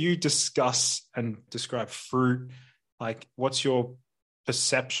 how do you discuss and describe fruit? Like, what's your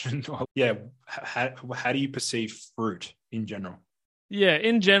perception? How do you perceive fruit in general? Yeah,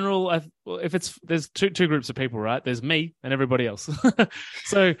 in general, there's two groups of people, right? There's me and everybody else.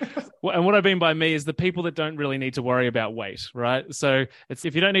 So, and what I mean by me is the people that don't really need to worry about weight, right? So if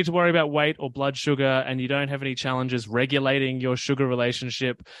you don't need to worry about weight or blood sugar and you don't have any challenges regulating your sugar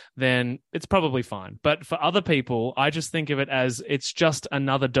relationship, then it's probably fine. But for other people, I just think of it as it's just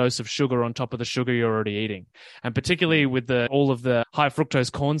another dose of sugar on top of the sugar you're already eating. And particularly with all of the high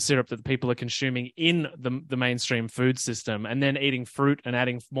fructose corn syrup that people are consuming in the mainstream food system, and then eating fruit and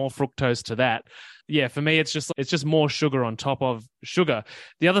adding more fructose to that. Yeah, for me, it's just more sugar on top of sugar.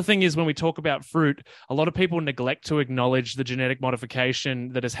 The other thing is when we talk about fruit, a lot of people neglect to acknowledge the genetic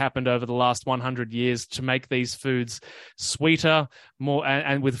modification that has happened over the last 100 years to make these foods sweeter, more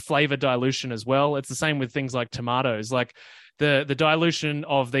and with flavor dilution as well. It's the same with things like tomatoes. Like the dilution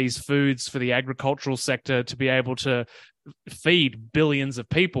of these foods for the agricultural sector to be able to feed billions of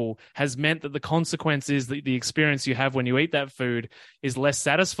people has meant that the consequence is that the experience you have when you eat that food is less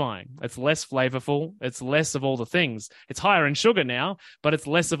satisfying. It's less flavorful. It's less of all the things. It's higher in sugar now, but it's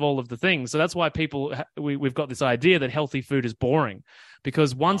less of all of the things. So that's why we've got this idea that healthy food is boring,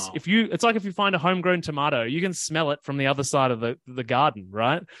 because it's like if you find a homegrown tomato, you can smell it from the other side of the garden,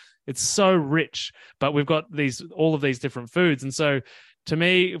 right? It's so rich, but we've got all of these different foods. And so to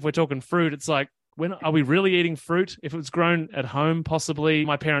me, if we're talking fruit, it's like, when are we really eating fruit? If it was grown at home, possibly.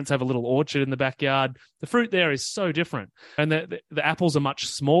 My parents have a little orchard in the backyard. The fruit there is so different. And the apples are much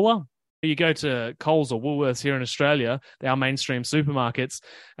smaller. You go to Coles or Woolworths here in Australia, our mainstream supermarkets,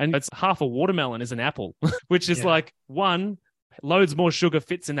 and it's half a watermelon is an apple, which is like, one, loads more sugar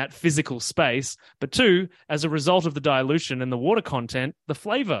fits in that physical space, but two, as a result of the dilution and the water content, the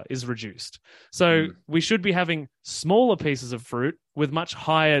flavor is reduced. So we should be having smaller pieces of fruit with much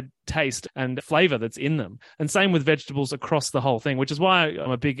higher taste and flavor that's in them. And same with vegetables across the whole thing, which is why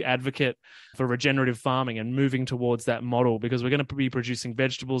I'm a big advocate for regenerative farming and moving towards that model, because we're going to be producing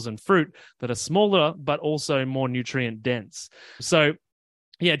vegetables and fruit that are smaller, but also more nutrient dense. So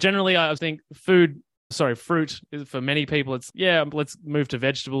yeah, generally I think fruit, for many people, let's move to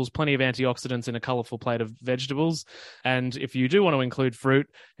vegetables, plenty of antioxidants in a colorful plate of vegetables. And if you do want to include fruit,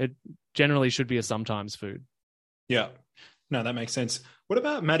 it generally should be a sometimes food. Yeah, no, that makes sense. What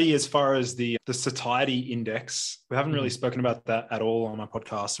about, Matty, as far as the satiety index? We haven't really spoken about that at all on my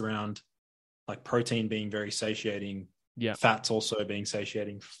podcast, around like protein being very satiating, fats also being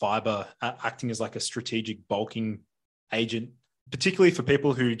satiating, fiber acting as like a strategic bulking agent, particularly for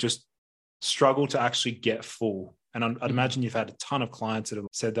people who just struggle to actually get full. And I'd imagine you've had a ton of clients that have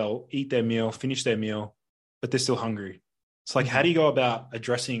said they'll eat their meal, finish their meal, but they're still hungry. It's like, how do you go about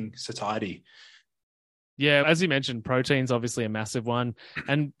addressing satiety? Yeah, as you mentioned, protein's obviously a massive one.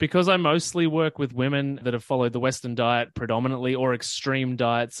 And because I mostly work with women that have followed the Western diet predominantly, or extreme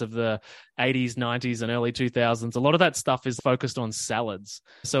diets of the 80s, 90s, and early 2000s, a lot of that stuff is focused on salads.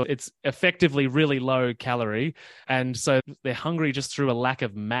 So it's effectively really low calorie. And so they're hungry just through a lack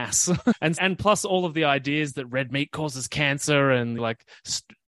of mass. and plus all of the ideas that red meat causes cancer and like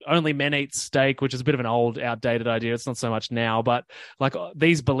only men eat steak, which is a bit of an old, outdated idea. It's not so much now, but like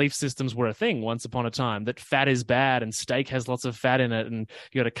these belief systems were a thing once upon a time, that fat is bad and steak has lots of fat in it, and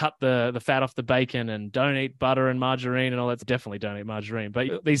you got to cut the fat off the bacon, and don't eat butter and margarine and all that. Definitely don't eat margarine,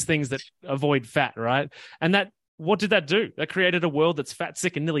 but these things that avoid fat, right? And that what did that do? That created a world that's fat,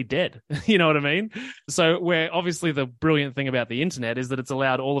 sick, and nearly dead. You know what I mean? So where obviously the brilliant thing about the internet is that it's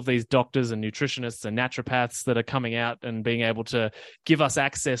allowed all of these doctors and nutritionists and naturopaths that are coming out and being able to give us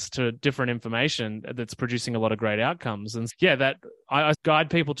access to different information that's producing a lot of great outcomes. And yeah, that I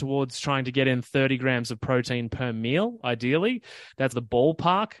guide people towards trying to get in 30 grams of protein per meal, ideally. That's the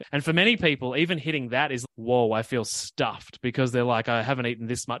ballpark. And for many people, even hitting that is, whoa, I feel stuffed, because they're like, I haven't eaten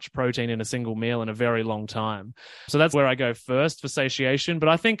this much protein in a single meal in a very long time. So that's where I go first for satiation. But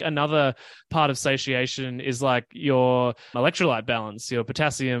I think another part of satiation is like your electrolyte balance, your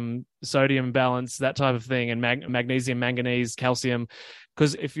potassium, sodium balance, that type of thing, and magnesium, manganese, calcium.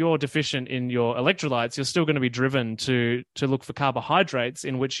 Because if you're deficient in your electrolytes, you're still going to be driven to look for carbohydrates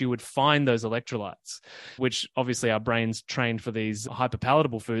in which you would find those electrolytes, which obviously our brain's trained for these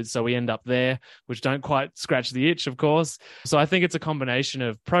hyperpalatable foods. So we end up there, which don't quite scratch the itch, of course. So I think it's a combination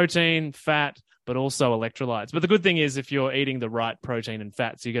of protein, fat, but also electrolytes. But the good thing is, if you're eating the right protein and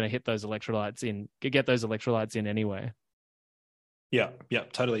fats, you're going to hit those electrolytes in, get those electrolytes in anyway. Yeah,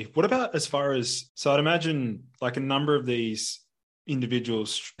 totally. What about as far as, so I'd imagine like a number of these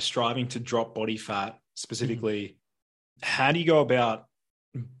individuals striving to drop body fat specifically, how do you go about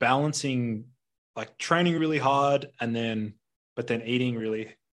balancing like training really hard but then eating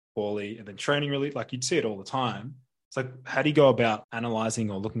really poorly and then training really, like you'd see it all the time. It's like, how do you go about analyzing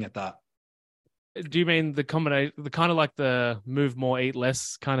or looking at that? Do you mean the combination, the kind of like the move more, eat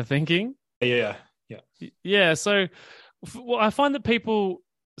less kind of thinking? Yeah. Yeah. So well, I find that people,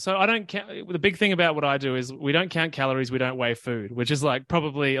 so I don't count. The big thing about what I do is we don't count calories, we don't weigh food, which is like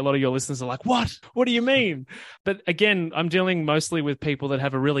probably a lot of your listeners are like, what? What do you mean? But again, I'm dealing mostly with people that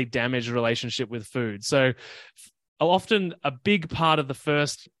have a really damaged relationship with food. So often a big part of the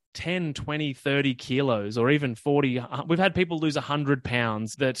first 10, 20, 30 kilos or even 40, we've had people lose 100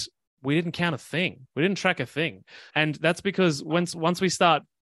 pounds that we didn't count a thing. We didn't track a thing. And that's because once we start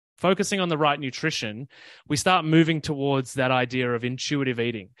focusing on the right nutrition, we start moving towards that idea of intuitive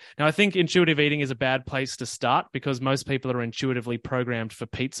eating. Now, I think intuitive eating is a bad place to start because most people are intuitively programmed for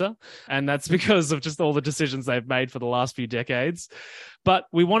pizza. And that's because of just all the decisions they've made for the last few decades. But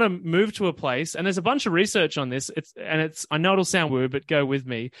we want to move to a place, and there's a bunch of research on this. I know it'll sound weird, but go with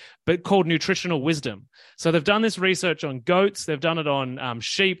me, but called nutritional wisdom. So they've done this research on goats, they've done it on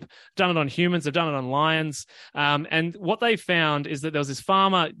sheep, done it on humans, they've done it on lions. And what they found is that there was this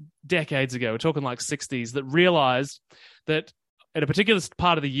farmer decades ago, we're talking like 60s, that realized that at a particular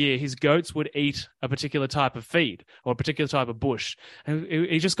part of the year, his goats would eat a particular type of feed or a particular type of bush. And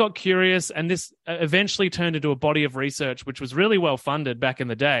he just got curious, and this eventually turned into a body of research, which was really well funded back in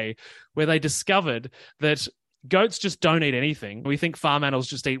the day, where they discovered that goats just don't eat anything. We think farm animals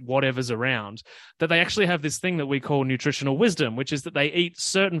just eat whatever's around, that they actually have this thing that we call nutritional wisdom, which is that they eat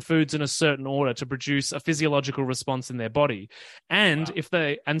certain foods in a certain order to produce a physiological response in their body. And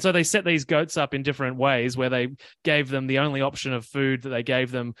so they set these goats up in different ways where they gave them the only option of food that they gave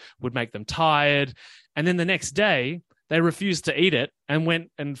them would make them tired. And then the next day, they refused to eat it and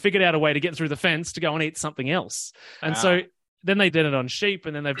went and figured out a way to get through the fence to go and eat something else. And so then they did it on sheep,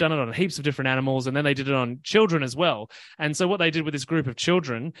 and then they've done it on heaps of different animals, and then they did it on children as well. And so what they did with this group of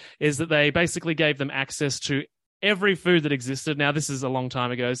children is that they basically gave them access to every food that existed. Now, this is a long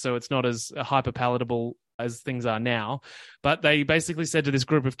time ago, so it's not as hyper-palatable as things are now. But they basically said to this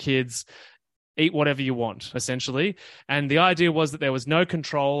group of kids, eat whatever you want, essentially. And the idea was that there was no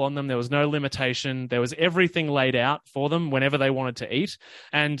control on them. There was no limitation. There was everything laid out for them whenever they wanted to eat.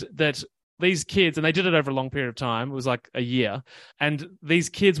 And that these kids, and they did it over a long period of time, it was like a year, and these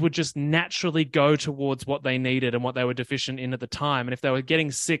kids would just naturally go towards what they needed and what they were deficient in at the time. And if they were getting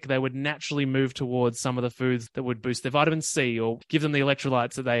sick, they would naturally move towards some of the foods that would boost their vitamin C or give them the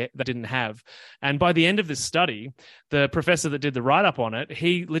electrolytes that they didn't have. And by the end of this study, the professor that did the write-up on it,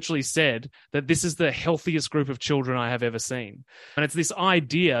 he literally said that this is the healthiest group of children I have ever seen. And it's this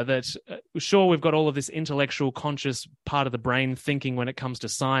idea that, sure, we've got all of this intellectual, conscious part of the brain thinking when it comes to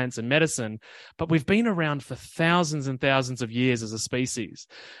science and medicine, but we've been around for thousands and thousands of years as a species.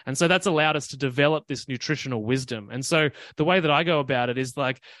 And so that's allowed us to develop this nutritional wisdom. And so the way that I go about it is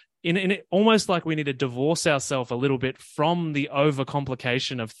like, in it, almost like we need to divorce ourselves a little bit from the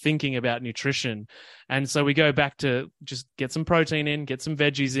overcomplication of thinking about nutrition. And so we go back to just get some protein in, get some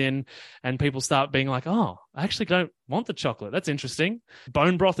veggies in, and people start being like, oh, I actually don't want the chocolate. That's interesting.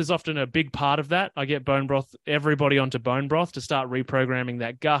 Bone broth is often a big part of that. I get everybody onto bone broth to start reprogramming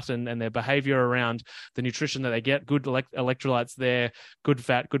that gut and their behavior around the nutrition that they get, good electrolytes there, good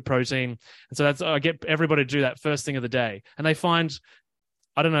fat, good protein. And so I get everybody to do that first thing of the day. And they find,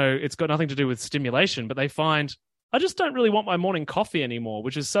 I don't know, it's got nothing to do with stimulation, but they find, I just don't really want my morning coffee anymore,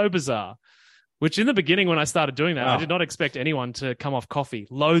 which is so bizarre. Which in the beginning, when I started doing that, Wow. I did not expect anyone to come off coffee.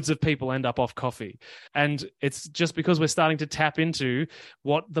 Loads of people end up off coffee. And it's just because we're starting to tap into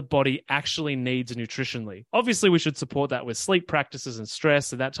what the body actually needs nutritionally. Obviously, we should support that with sleep practices and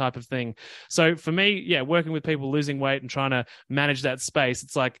stress and that type of thing. So for me, yeah, working with people losing weight and trying to manage that space,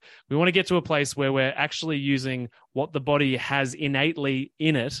 it's like we want to get to a place where we're actually using what the body has innately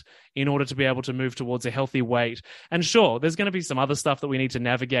in it in order to be able to move towards a healthy weight. And sure, there's going to be some other stuff that we need to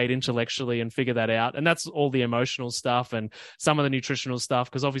navigate intellectually and figure that out. And that's all the emotional stuff and some of the nutritional stuff,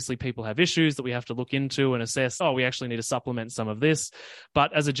 because obviously people have issues that we have to look into and assess, oh, we actually need to supplement some of this.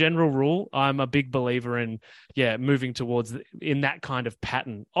 But as a general rule, I'm a big believer in, moving towards in that kind of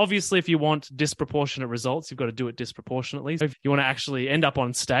pattern. Obviously, if you want disproportionate results, you've got to do it disproportionately. So if you want to actually end up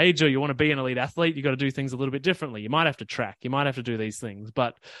on stage or you want to be an elite athlete, you've got to do things a little bit differently. You might have to track, you might have to do these things.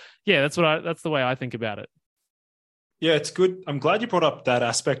 But yeah, that's the way I think about it. Yeah, it's good. I'm glad you brought up that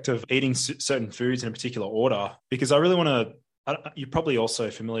aspect of eating certain foods in a particular order, because I really want to, you're probably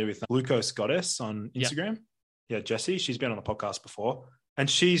also familiar with Glucose Goddess on Instagram. Yeah, Jessie, she's been on the podcast before. And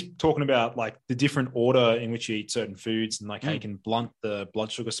she's talking about like the different order in which you eat certain foods and like how you can blunt the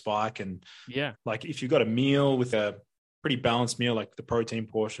blood sugar spike. And like if you've got a meal with a pretty balanced meal, like the protein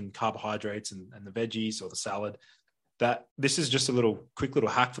portion, carbohydrates and the veggies or the salad, that this is just a quick little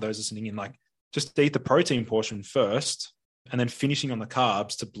hack for those listening in, like just eat the protein portion first and then finishing on the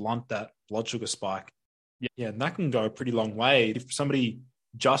carbs to blunt that blood sugar spike. Yeah, and that can go a pretty long way. If somebody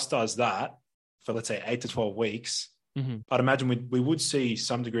just does that for, let's say, 8 to 12 weeks, I'd imagine we would see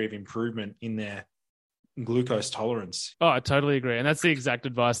some degree of improvement in their glucose tolerance. Oh, I totally agree. And that's the exact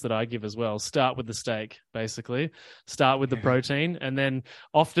advice that I give as well. Start with the steak, basically. Start with the protein. And then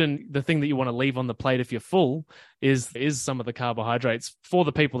often the thing that you want to leave on the plate if you're full is some of the carbohydrates for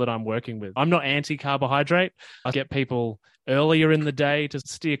the people that I'm working with. I'm not anti-carbohydrate. I get people earlier in the day to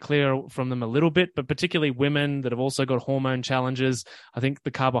steer clear from them a little bit, but particularly women that have also got hormone challenges, I think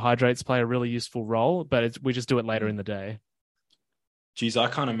the carbohydrates play a really useful role, but we just do it later in the day. Geez, I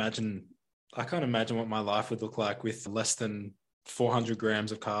can't imagine what my life would look like with less than 400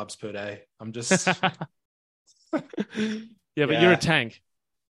 grams of carbs per day. I'm just... But you're a tank.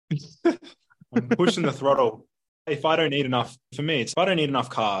 I'm pushing the throttle. If I don't eat enough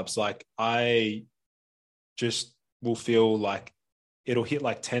carbs, like I just will feel like it'll hit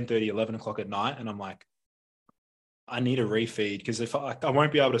like 10:30, 11 o'clock at night. And I'm like, I need a refeed, because if I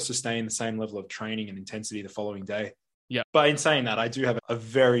won't be able to sustain the same level of training and intensity the following day. Yeah. But in saying that, I do have a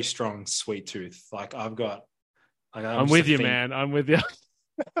very strong sweet tooth. Like I'm with you, man. I'm with you.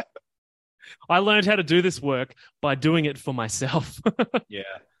 I learned how to do this work by doing it for myself. Yeah.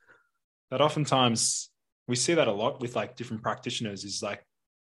 That oftentimes we see that a lot with like different practitioners, is like,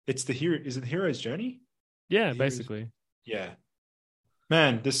 is it the hero's journey? Yeah, basically. Yeah.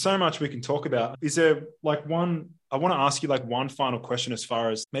 Man, there's so much we can talk about. Is there like I want to ask you like one final question, as far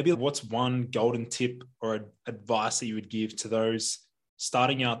as maybe what's one golden tip or advice that you would give to those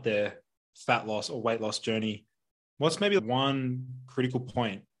starting out their fat loss or weight loss journey? What's maybe one critical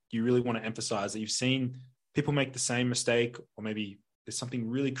point you really want to emphasize that you've seen people make the same mistake, or maybe there's something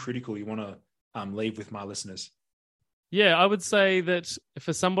really critical you want to leave with my listeners? Yeah, I would say that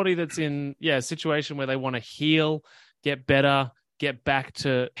for somebody that's in a situation where they want to heal, get better, get back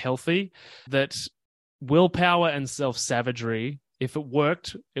to healthy, that willpower and self-savagery, if it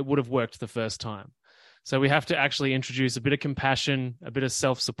worked, it would have worked the first time. So we have to actually introduce a bit of compassion, a bit of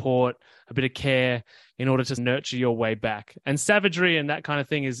self-support, a bit of care in order to nurture your way back. And savagery and that kind of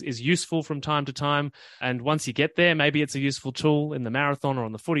thing is useful from time to time. And once you get there, maybe it's a useful tool in the marathon or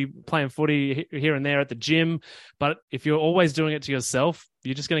on the footy, playing footy here and there at the gym. But if you're always doing it to yourself,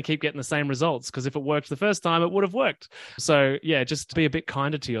 you're just going to keep getting the same results, because if it worked the first time, it would have worked. So yeah, just be a bit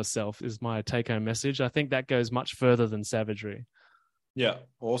kinder to yourself is my take-home message. I think that goes much further than savagery. Yeah,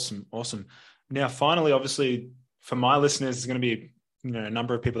 awesome. Now, finally, obviously, for my listeners, there's going to be a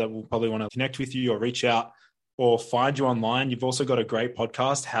number of people that will probably want to connect with you or reach out or find you online. You've also got a great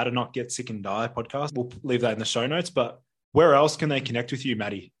podcast, How to Not Get Sick and Die podcast. We'll leave that in the show notes. But where else can they connect with you,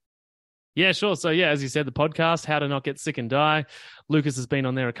 Matty? Yeah, sure. So yeah, as you said, the podcast, How to Not Get Sick and Die. Lucas has been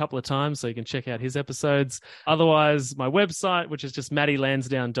on there a couple of times, so you can check out his episodes. Otherwise, my website, which is just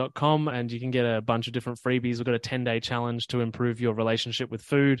mattylandsdown.com, and you can get a bunch of different freebies. We've got a 10-day challenge to improve your relationship with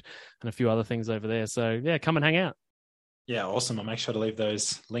food and a few other things over there. So yeah, come and hang out. Yeah, awesome. I'll make sure to leave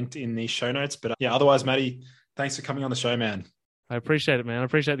those linked in the show notes. But yeah, otherwise, Matty, thanks for coming on the show, man. I appreciate it, man. I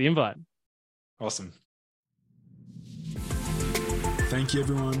appreciate the invite. Awesome. Thank you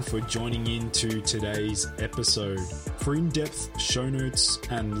everyone for joining in to today's episode. For in-depth show notes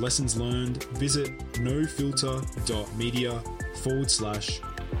and lessons learned, visit nofilter.media/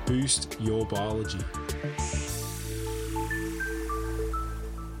 boost your biology.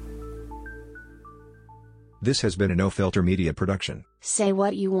 This has been a No Filter Media production. Say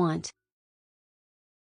what you want.